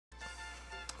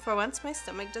For once, my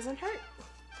stomach doesn't hurt.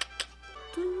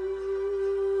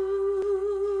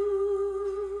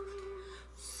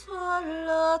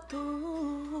 Solo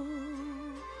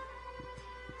tú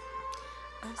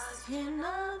has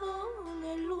llenado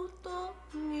de luto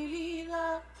mi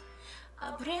vida,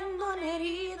 abriendo una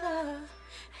herida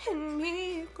en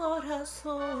mi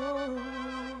corazón.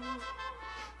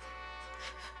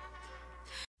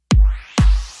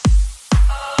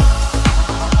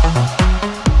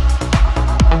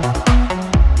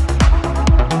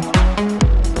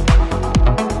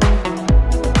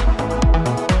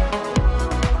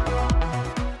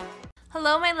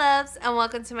 Hello my loves and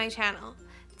welcome to my channel.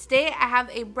 Today I have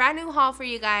a brand new haul for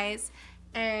you guys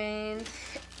and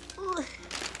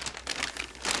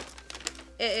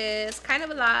it is kind of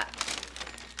a lot.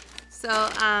 So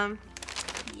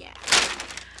yeah.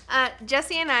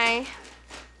 Jesse and I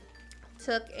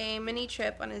took a mini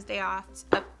trip on his day off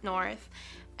up north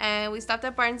and we stopped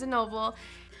at Barnes&Noble.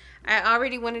 I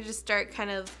already wanted to start kind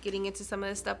of getting into some of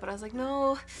this stuff, but I was like,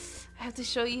 no, I have to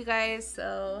show you guys.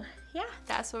 So yeah,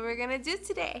 that's what we're gonna do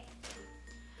today.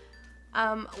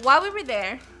 While we were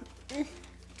there,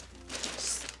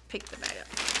 just pick the bag up.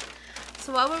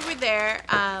 So while we were there,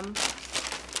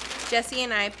 Jesse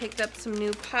and I picked up some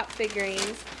new pop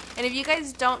figurines. And if you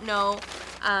guys don't know,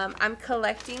 I'm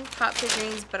collecting pop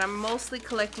figurines, but I'm mostly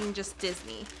collecting just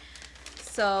Disney.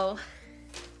 So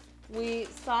we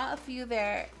saw a few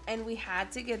there and we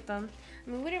had to get them. I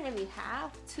mean, we didn't really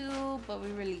have to, but we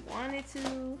really wanted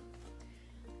to.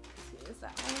 Is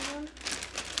that one?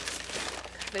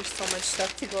 God, there's so much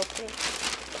stuff to go through.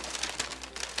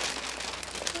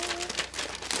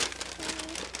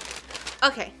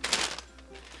 Okay.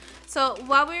 So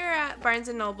while we were at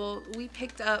Barnes&Noble, we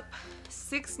picked up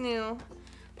 6 new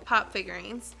pop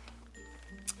figurines.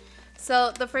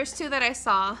 So the first 2 that I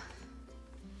saw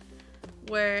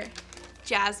were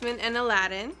Jasmine and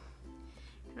Aladdin.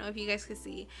 I don't know if you guys can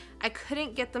see. I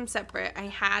couldn't get them separate. I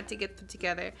had to get them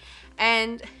together.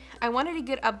 And I wanted to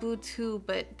get Abu too,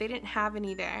 but they didn't have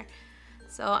any there.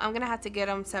 So I'm gonna have to get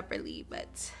them separately,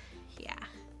 but yeah.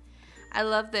 I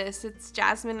love this. It's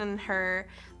Jasmine in her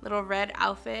little red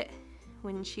outfit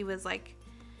when she was like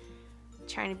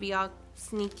trying to be all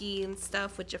sneaky and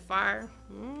stuff with Jafar.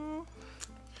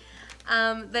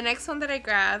 The next one that I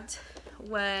grabbed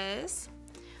was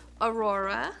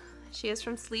Aurora. She is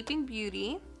from Sleeping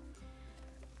Beauty.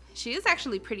 She is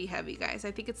actually pretty heavy, guys.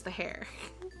 I think it's the hair.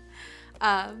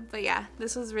 But yeah,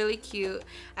 this was really cute.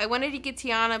 I wanted to get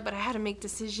Tiana, but I had to make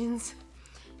decisions.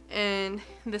 And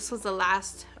this was the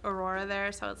last Aurora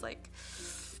there, so I was like,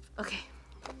 okay,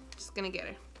 just gonna get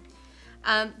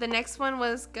her. The next one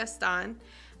was Gaston.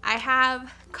 I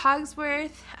have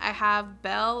Cogsworth. I have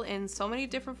Belle in so many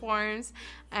different forms.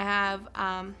 I have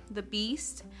the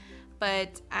Beast,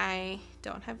 but I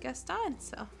don't have Gaston,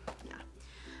 so yeah.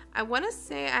 I want to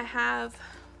say I have,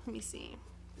 let me see.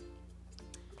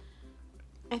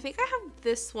 I think I have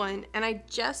this one, and I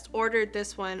just ordered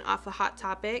this one off of Hot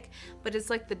Topic, but it's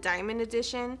like the diamond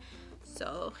edition,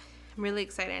 so I'm really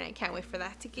excited and I can't wait for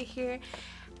that to get here.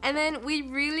 And then we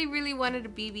really wanted a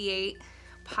BB-8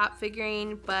 pop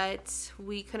figurine, but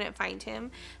we couldn't find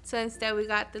him, so instead we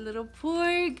got the little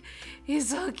Porg. He's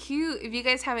so cute. If you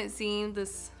guys haven't seen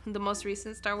the most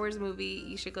recent Star Wars movie,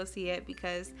 you should go see it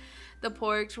because the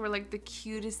Porgs were like the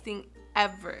cutest thing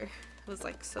ever. It was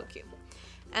like so cute.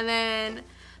 And then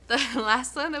the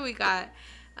last one that we got,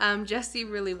 Jesse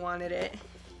really wanted it,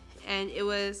 and it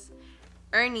was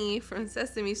Ernie from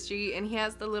Sesame Street, and he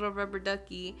has the little rubber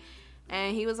ducky,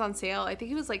 and he was on sale. I think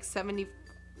he was like 75%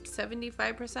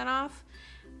 off,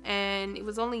 and it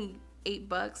was only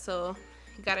 $8, so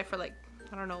he got it for like,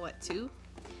 I don't know what, 2.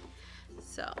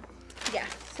 So yeah,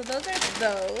 so those are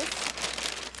those.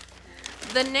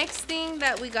 The next thing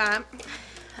that we got,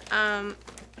 I'm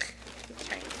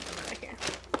trying to put them out of here.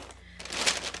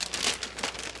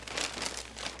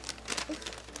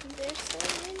 There's so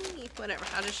many. Whatever,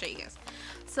 I'll just show you guys.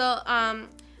 So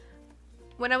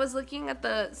when I was looking at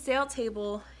the sale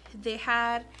table, they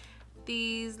had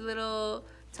these little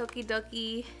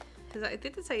Tokidoki, I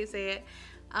think that's how you say it,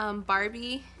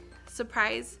 Barbie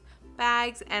surprise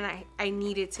bags, and I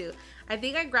needed to. I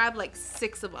think I grabbed like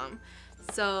 6 of them,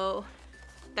 so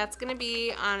that's gonna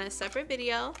be on a separate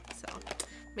video, so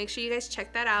make sure you guys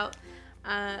check that out.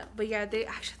 But yeah, they're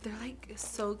like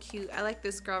so cute. I like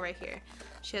this girl right here.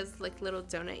 She has like little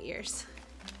donut ears.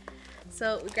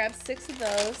 So we grabbed 6 of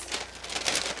those.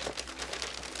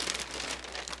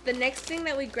 The next thing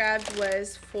that we grabbed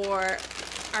was for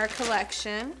our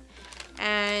collection,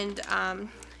 and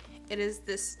it is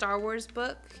this Star Wars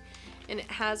book, and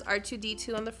it has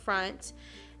R2-D2 on the front,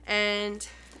 and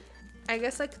I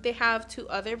guess like they have 2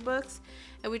 other books,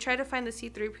 and we tried to find the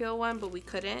C-3PO one, but we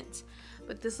couldn't.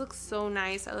 But this looks so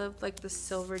nice. I love like the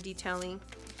silver detailing,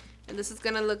 and this is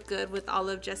gonna look good with all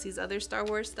of Jesse's other Star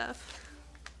Wars stuff.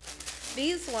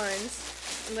 These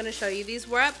ones I'm gonna show you. These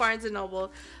were at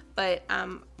Barnes&Noble, but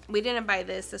we didn't buy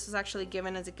this. This was actually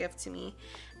given as a gift to me,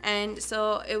 and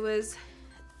so it was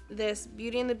this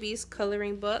Beauty and the Beast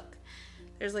coloring book.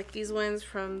 There's like these ones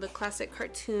from the classic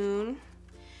cartoon.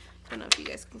 I don't know if you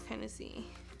guys can kind of see.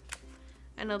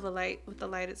 I know the light, with the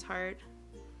light it's hard.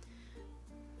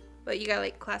 But you got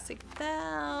like classic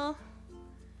Belle.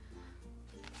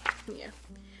 Yeah.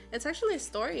 It's actually a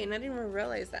story, and I didn't even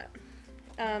realize that.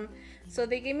 So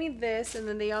they gave me this, and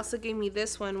then they also gave me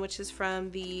this one, which is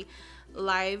from the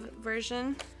live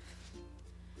version.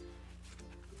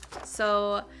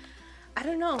 So I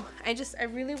don't know, I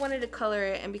really wanted to color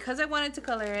it, and because I wanted to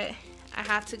color it, I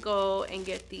had to go and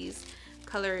get these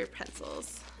color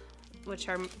pencils, which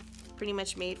are pretty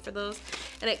much made for those.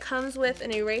 And it comes with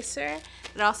an eraser.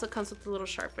 It also comes with a little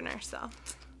sharpener, so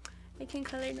I can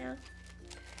color now.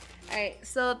 Alright,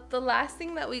 so the last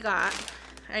thing that we got,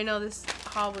 I know this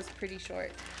haul was pretty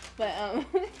short, but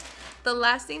the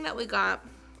last thing that we got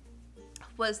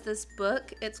was this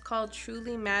book. It's called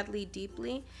Truly, Madly,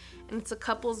 Deeply, and it's a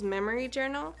couple's memory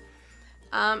journal.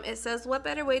 It says, what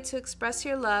better way to express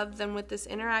your love than with this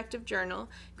interactive journal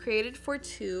created for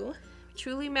 2.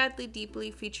 Truly, Madly,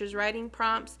 Deeply features writing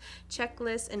prompts,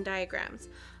 checklists, and diagrams,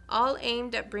 all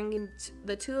aimed at bringing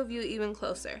the 2 of you even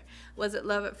closer. Was it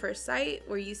love at first sight?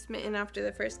 Were you smitten after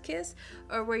the first kiss?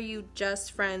 Or were you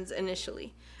just friends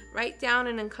initially? Write down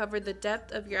and uncover the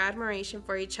depth of your admiration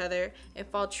for each other and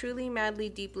fall truly, madly,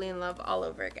 deeply in love all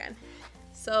over again.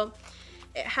 So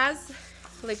it has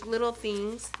like little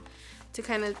things to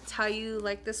kind of tell you,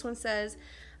 like this one says,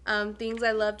 things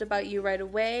I loved about you right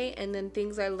away, and then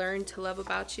things I learned to love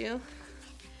about you.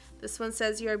 This one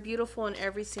says, you are beautiful in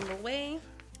every single way.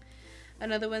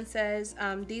 Another one says,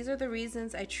 these are the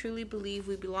reasons I truly believe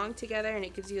we belong together, and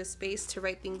it gives you a space to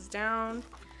write things down.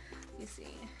 Let me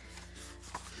see.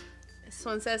 This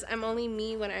one says, I'm only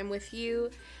me when I'm with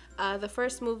you. The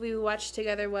first movie we watched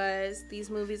together was, these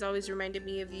movies always reminded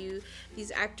me of you.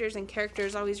 These actors and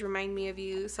characters always remind me of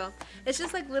you. So it's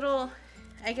just like little,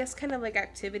 I guess, kind of like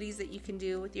activities that you can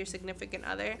do with your significant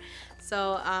other.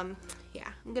 So yeah,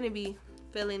 I'm gonna be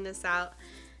filling this out,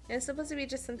 and it's supposed to be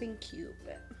just something cute,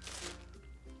 but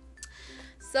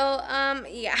so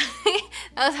yeah.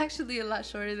 That was actually a lot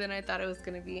shorter than I thought it was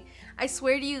gonna be. I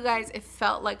swear to you guys, it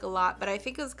felt like a lot, but I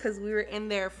think it was because we were in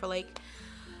there for like,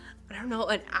 I don't know,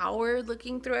 an hour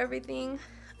looking through everything,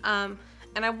 and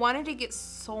I wanted to get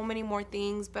so many more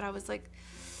things, but I was like,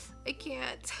 I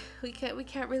can't. We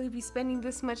can't really be spending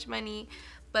this much money,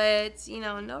 but you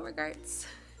know, no regrets.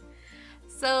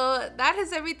 So that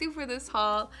is everything for this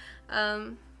haul.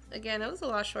 Again, it was a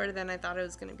lot shorter than I thought it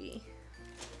was gonna be.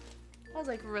 It was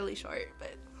like really short,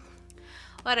 but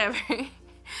whatever.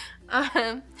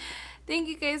 Thank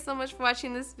you guys so much for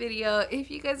watching this video.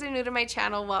 If you guys are new to my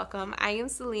channel, welcome. I am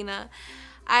Salina.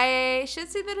 I should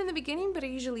say that in the beginning, but I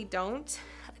usually don't.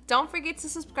 Don't forget to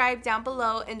subscribe down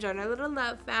below and join our little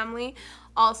love family.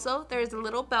 Also, there's a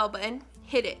little bell button.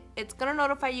 Hit it. It's gonna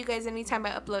notify you guys anytime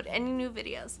I upload any new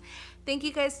videos. Thank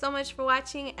you guys so much for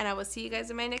watching, and I will see you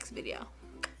guys in my next video.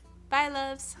 Bye,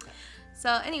 loves. So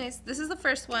anyways, this is the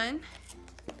first one.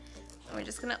 And we're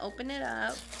just gonna open it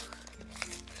up.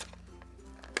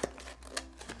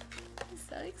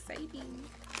 So exciting.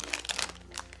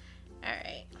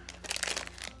 Alright.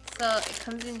 So it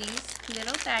comes in these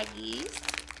little baggies.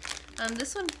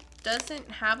 This one doesn't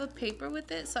have a paper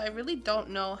with it, so I really don't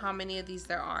know how many of these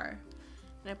there are.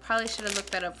 And I probably should have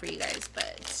looked that up for you guys, but